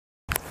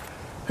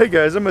Hey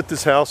guys, I'm at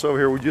this house over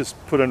here we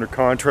just put under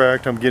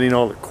contract. I'm getting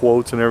all the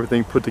quotes and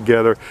everything put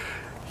together.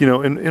 You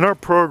know, in our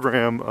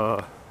program,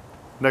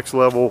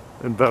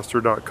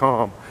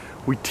 nextlevelinvestor.com,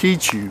 we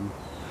teach you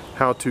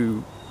how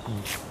to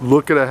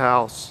look at a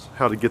house,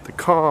 how to get the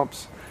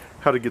comps,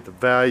 how to get the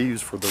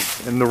values for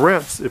and the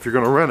rents if you're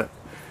going to rent it.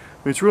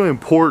 I mean, it's really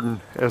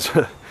important as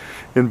an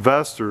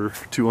investor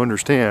to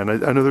understand.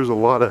 I know there's a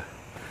lot of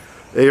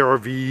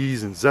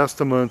ARVs and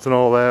Zestimates and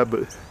all that,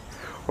 but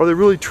are they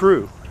really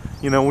true?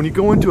 You know, when you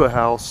go into a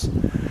house,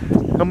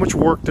 how much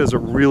work does it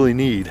really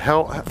need?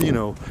 How do you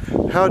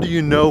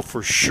know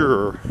for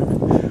sure?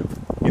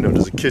 You know,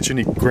 does the kitchen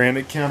need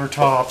granite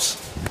countertops?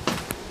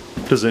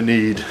 Does it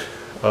need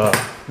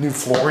new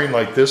flooring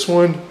like this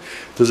one?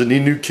 Does it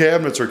need new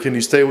cabinets, or can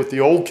you stay with the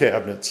old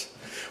cabinets?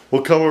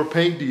 What color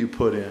paint do you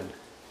put in?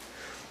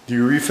 Do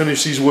you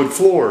refinish these wood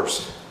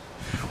floors?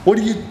 What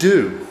do you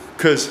do?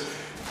 Because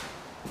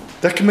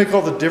that can make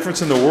all the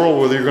difference in the world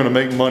whether you're going to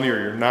make money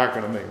or you're not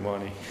going to make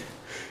money.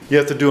 You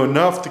have to do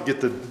enough to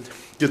get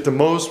the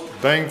most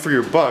bang for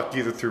your buck,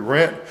 either through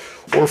rent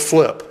or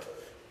flip.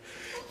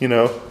 You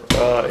know,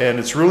 and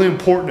it's really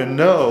important to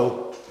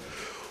know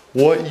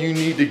what you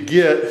need to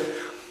get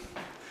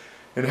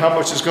and how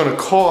much it's going to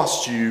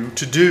cost you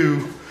to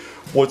do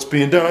what's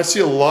being done. I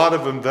see a lot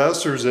of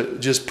investors that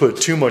just put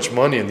too much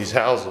money in these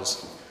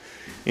houses,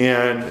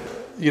 and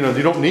you know,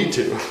 you don't need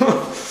to.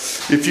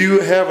 If you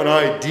have an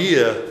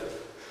idea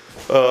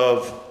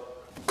of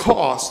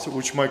cost,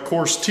 which my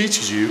course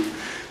teaches you,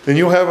 then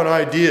you'll have an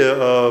idea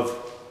of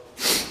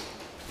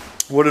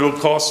what it'll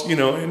cost, you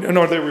know, and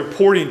are they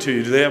reporting to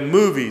you? Do they have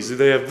movies? Do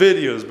they have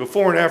videos,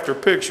 before and after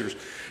pictures?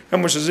 How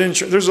much is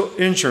insurance? There's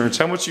insurance.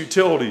 How much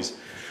utilities?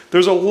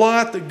 There's a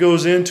lot that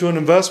goes into an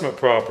investment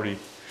property,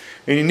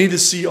 and you need to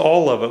see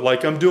all of it.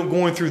 Like I'm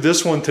going through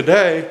this one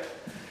today,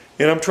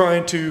 and I'm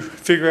trying to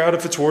figure out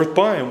if it's worth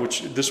buying,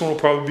 which this one will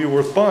probably be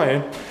worth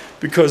buying,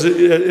 because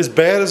as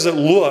bad as it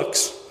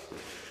looks,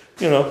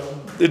 you know,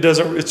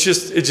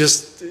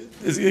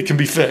 it can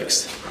be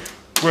fixed,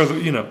 whether,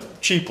 you know,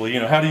 cheaply.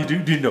 You know, how do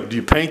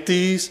you paint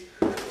these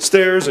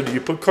stairs, or do you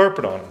put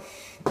carpet on them?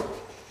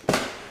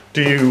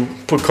 Do you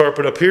put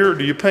carpet up here, or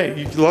do you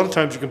paint? A lot of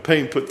times you can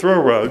paint and put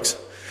throw rugs,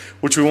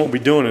 which we won't be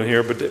doing in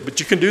here, but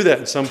you can do that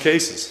in some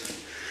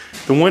cases.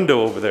 The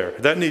window over there,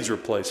 that needs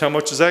replaced. How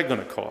much is that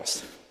going to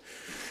cost?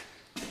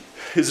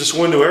 Is this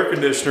window air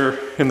conditioner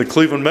in the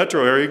Cleveland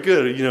metro area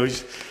good? You know, you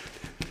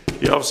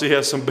obviously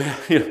have some bad,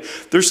 you know,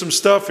 there's some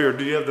stuff here.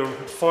 Do you have the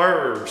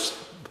fires?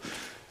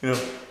 You know,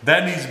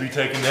 that needs to be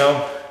taken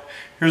down.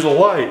 Here's a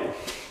light.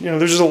 You know,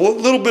 there's just a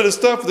little bit of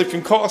stuff that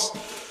can cost,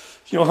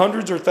 you know,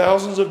 hundreds or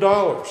thousands of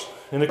dollars.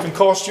 And it can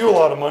cost you a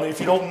lot of money if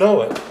you don't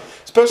know it,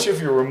 especially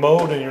if you're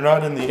remote and you're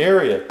not in the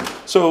area.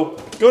 So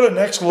go to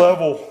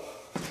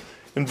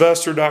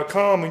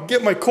nextlevelinvestor.com and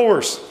get my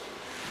course.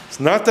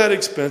 It's not that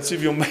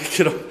expensive. You'll make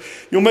it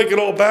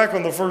all back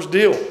on the first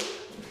deal.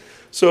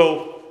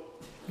 So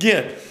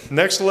again,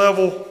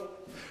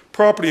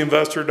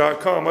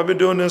 nextlevelpropertyinvestor.com. I've been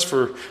doing this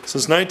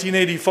since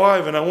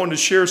 1985, and I wanted to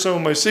share some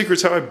of my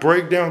secrets, how I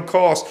break down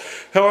costs,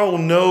 how I will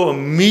know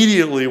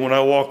immediately when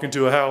I walk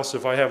into a house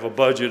if I have a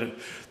budget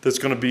that's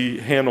going to be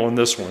handling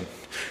this one.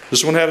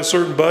 This one had a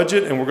certain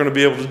budget, and we're going to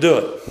be able to do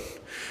it.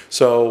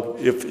 So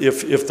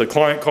if the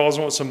client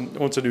calls and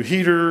wants a new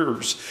heater,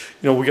 or,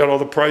 you know, we got all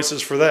the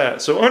prices for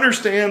that. So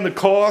understand the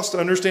cost,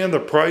 understand the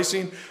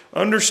pricing,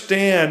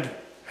 understand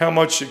how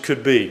much it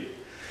could be,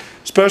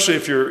 especially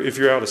if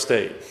you're out of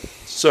state.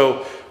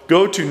 So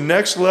go to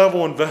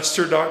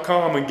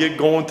nextlevelinvestor.com and get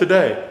going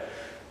today.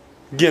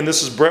 Again,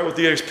 this is Brett with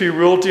eXp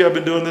Realty. I've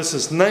been doing this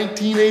since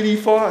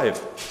 1985.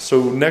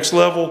 So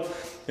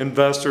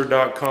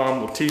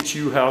nextlevelinvestor.com will teach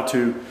you how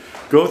to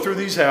go through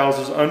these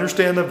houses,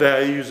 understand the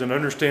values, and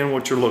understand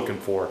what you're looking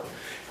for,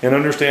 and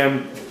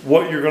understand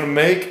what you're going to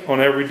make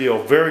on every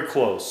deal. Very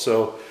close.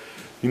 So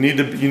you need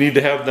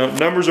to have the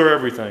numbers are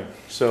everything.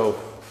 So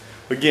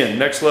again,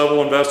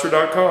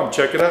 nextlevelinvestor.com.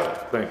 Check it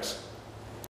out. Thanks.